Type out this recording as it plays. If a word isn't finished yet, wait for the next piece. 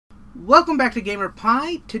Welcome back to Gamer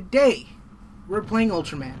Pie. Today, we're playing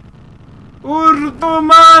Ultraman.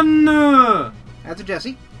 Ultraman! That's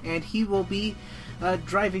Jesse, and he will be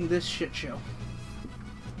driving this shit show.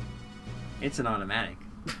 It's an automatic.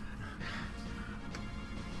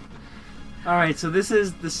 Alright, so this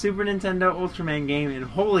is the Super Nintendo Ultraman game, and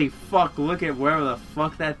holy fuck, look at wherever the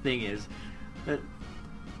fuck that thing is.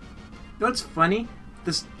 What's funny?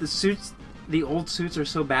 The old suits are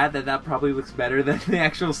so bad that probably looks better than the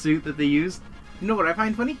actual suit that they used. You know what I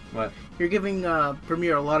find funny? What? You're giving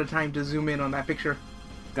Premiere a lot of time to zoom in on that picture.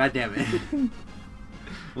 God damn it.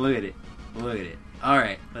 Look at it. Look at it.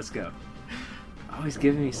 Alright, let's go. Oh, he's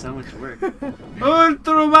giving me so much work.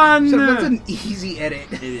 Ultraman! So that's an easy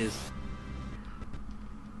edit. It is.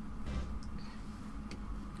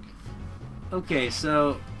 Okay,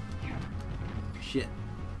 so... Shit.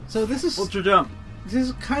 So this is... Ultra jump. This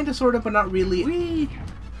is kind of, sort of, but not really. Whee!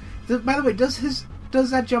 By the way, does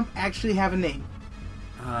that jump actually have a name?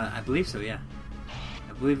 I believe so, yeah.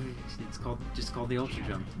 I believe it's just called the Ultra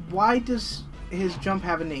Jump. Why does his jump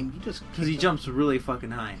have a name? Because he jumps really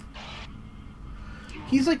fucking high.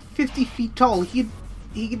 He's like 50 feet tall. He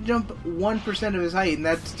could jump 1% of his height, and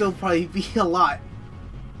that'd still probably be a lot.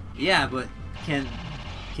 Yeah, but can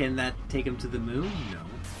that take him to the moon? No.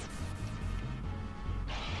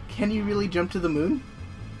 Can you really jump to the moon?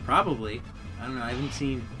 Probably. I don't know. I haven't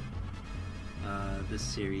seen this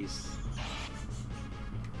series.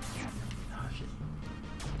 Oh shit.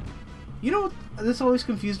 You know what this always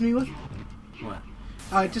confused me with? What?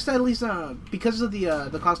 Just at least because of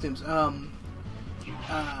the costumes. Oh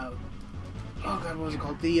god, what was it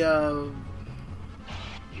called?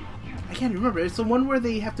 I can't remember. It's the one where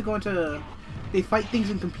they have to go into... They fight things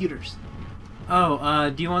in computers. Oh,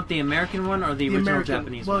 do you want the American one or the original American,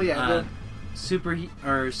 Japanese well, one? Yeah,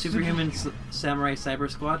 Superhuman Samurai Cyber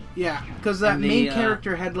Squad? Yeah, because that and main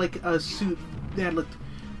character had like a suit that looked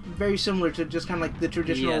very similar to just kind of like the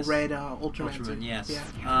traditional red Ultraman suit. Yes.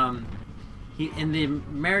 Yeah. In the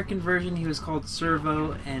American version, he was called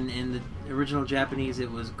Servo, and in the original Japanese, it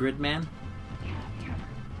was Gridman.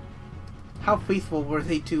 How faithful were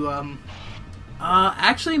they to...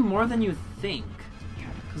 Actually, more than you think.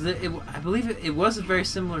 Because I believe it was a very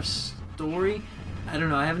similar story. I don't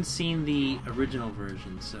know. I haven't seen the original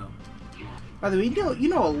version, so. By the way, you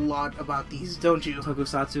know a lot about these, don't you?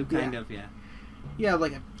 Tokusatsu, kind of, yeah. Yeah,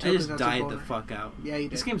 like a Tokusatsu. I just died the fuck out. Yeah, you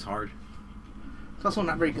did. This game's hard. It's also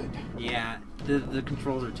not very good. Yeah, the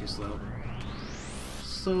controls are too slow.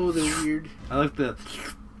 So they're weird. I like the...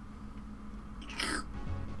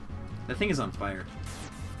 That thing is on fire.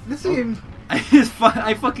 This game...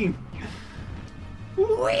 I fucking...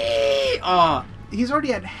 Whee! Oh. He's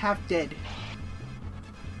already at half dead.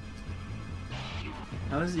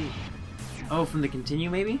 How is he? Oh, from the continue,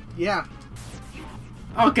 maybe? Yeah.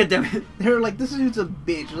 Oh, goddammit. They were like, this dude's a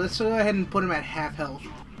bitch. Let's go ahead and put him at half health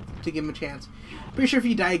to give him a chance. Pretty sure if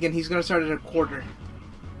he die again, he's gonna start at a quarter.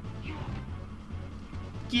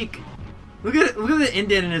 Geek. Look at the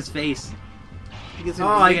indent in his face. Oh,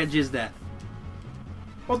 I got jizzed that.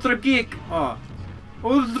 Ultra geek. Oh.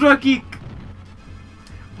 Ultra geek.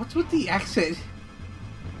 What's with the accent?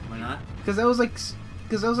 Why not? Because that was like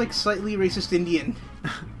slightly racist Indian.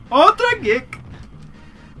 Ultra geek.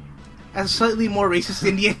 As slightly more racist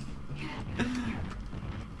Indian.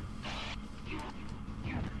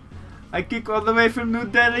 I kick all the way from New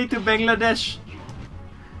Delhi to Bangladesh.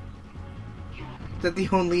 Is that the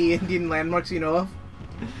only Indian landmarks you know of?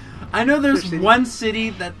 I know there's one city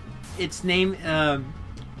that its name,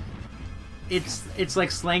 its like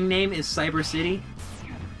slang name is Cyber City.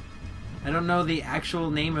 I don't know the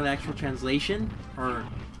actual name or the actual translation, or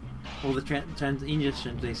well, the English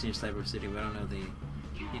translation is Cyber City, but I don't know the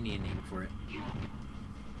Indian name for it.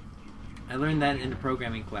 I learned that in a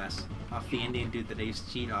programming class off the Indian dude that I used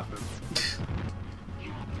to cheat off of.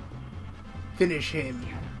 Finish him.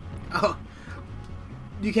 Oh,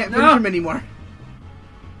 you can't finish him anymore.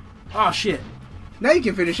 Oh shit! Now you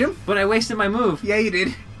can finish him. But I wasted my move. Yeah, you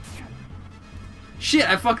did. Shit!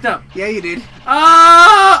 I fucked up. Yeah, you did.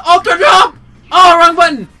 Ah! Ultra jump! Oh, wrong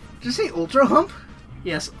button. Did you say ultra hump?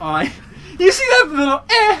 Yes. Oh, you see that little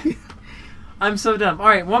I'm so dumb. All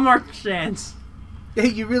right, one more chance. Yeah,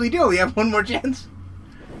 you really do. We have one more chance.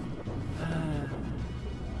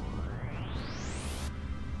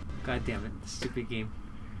 God damn it! Stupid game.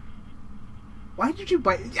 Why did you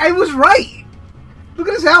bite? I was right. Look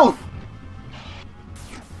at his health.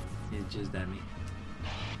 He jizzed at me.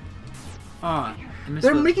 Oh,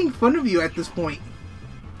 they're making fun of you at this point.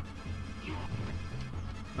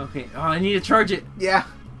 Okay. Oh, I need to charge it. Yeah.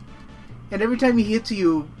 And every time he hits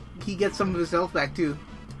you, he gets some of his health back too.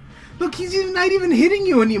 Look, he's not even hitting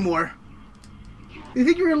you anymore. You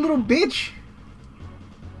think you're a little bitch?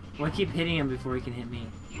 Why keep hitting him before he can hit me?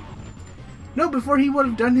 No, before he would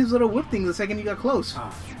have done his little whip thing the second you got close.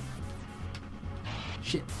 Oh.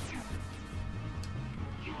 Shit.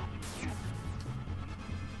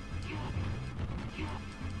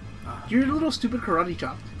 You're a little stupid karate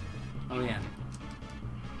chop. Oh yeah.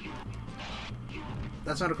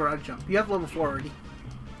 That's not a karate chop. You have level 4 already.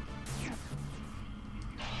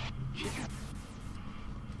 Shit.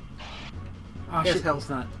 Oh Yes, shit, health. it's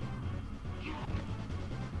not.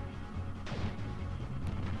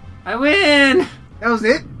 I win! That was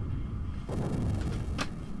it?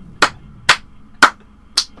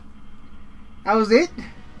 That was it?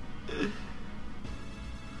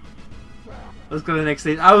 Let's go to the next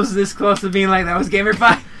stage. I was this close to being like, that was Gamer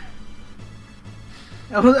 5.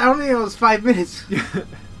 I don't think it was 5 minutes.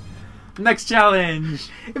 Next challenge.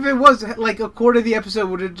 If it was, like, a quarter of the episode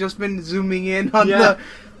would have just been zooming in on on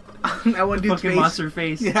that one dude's Fucking face. monster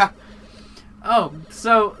face. Yeah. Oh,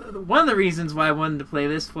 so one of the reasons why I wanted to play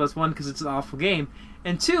this was, one, because it's an awful game,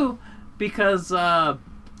 and two, because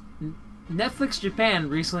Netflix Japan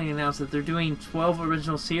recently announced that they're doing 12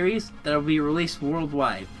 original series that will be released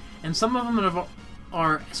worldwide. And some of them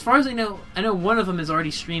are, as far as I know one of them is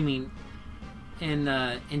already streaming in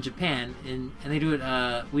Japan, and they do it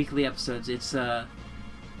weekly episodes. It's look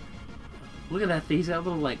at that thing. He's got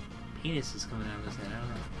little like penises coming out of his head. I don't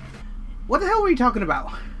know. What the hell were you talking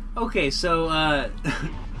about? Okay, so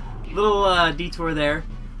little detour there,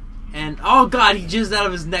 and oh god, he jizzed out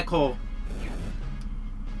of his neck hole.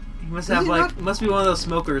 He must have must be one of those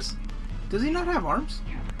smokers. Does he not have arms?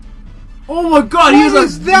 Oh my god, What he is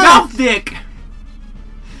has a that? mouth dick!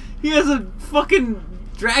 He has a fucking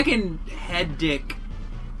dragon head dick.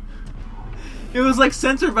 It was like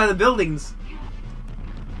censored by the buildings.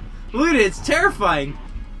 Look at it, it's terrifying.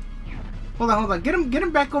 Hold on. Get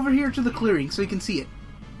him back over here to the clearing so you can see it.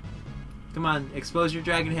 Come on, expose your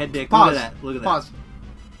dragon head dick. Pause. Look at that. Look at that. Pause.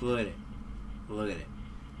 Look at it. Look at it.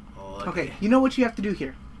 Look Okay, at it. you know what you have to do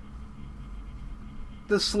here?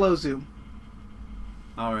 The slow zoom.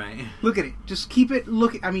 Alright. Look at it. Just keep it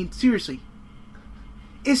looking. I mean, seriously.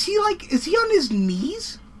 Is he on his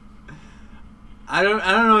knees? I don't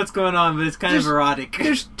know what's going on, but it's kind of erotic.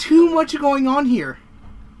 There's too much going on here.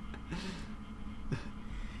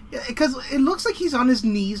 Because it looks like he's on his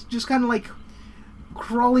knees, just kind of like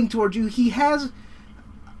crawling towards you. He doesn't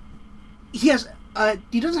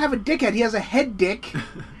have a dick head. He has a head dick.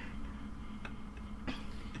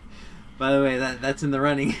 By the way, that's in the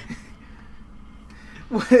running.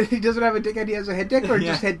 He doesn't have a dick head. He has a head dick, or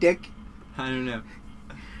just head dick. I don't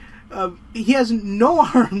know. He has no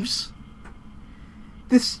arms.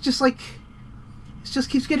 This just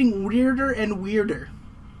keeps getting weirder and weirder.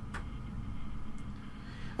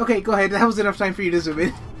 Okay, go ahead. That was enough time for you to zoom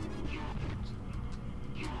in.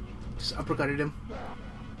 Just uppercutted him.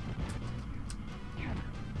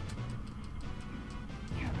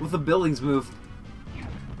 With the buildings moved.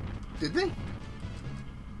 Did they?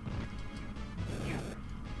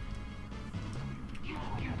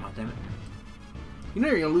 Oh, damn it. You know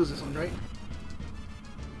you're gonna lose this one, right?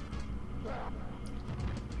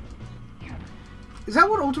 Is that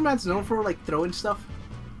what Ultraman's known for, like throwing stuff?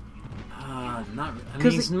 Not. I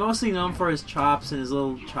mean, he's mostly known for his chops and his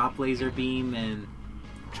little chop laser beam and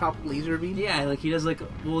Chop laser beam? yeah, like he does like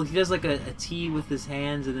a T with his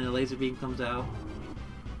hands and then a laser beam comes out.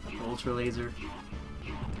 Ultra laser.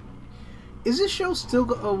 Is this show still?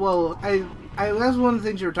 Oh well, I that's one of the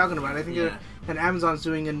things you were talking about. I think that Amazon's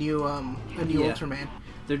doing a new Ultraman.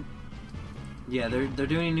 They're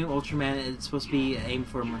doing a new Ultraman. It's supposed to be aimed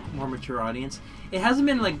for a more mature audience. It hasn't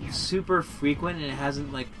been like super frequent, and it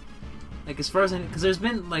hasn't like as far as I know, because there's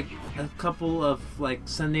been like a couple of like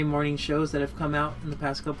Sunday morning shows that have come out in the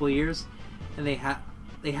past couple of years, and they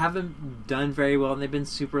haven't done very well, and they've been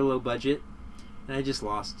super low budget, and I just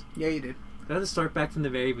lost. Yeah, you did. Do I have to start back from the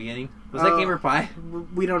very beginning? Was that Gamer Pie?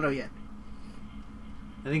 We don't know yet.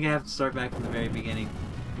 I think I have to start back from the very beginning.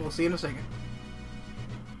 We'll see in a second.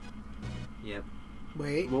 Yep.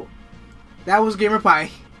 Wait. Well, That was Gamer Pie.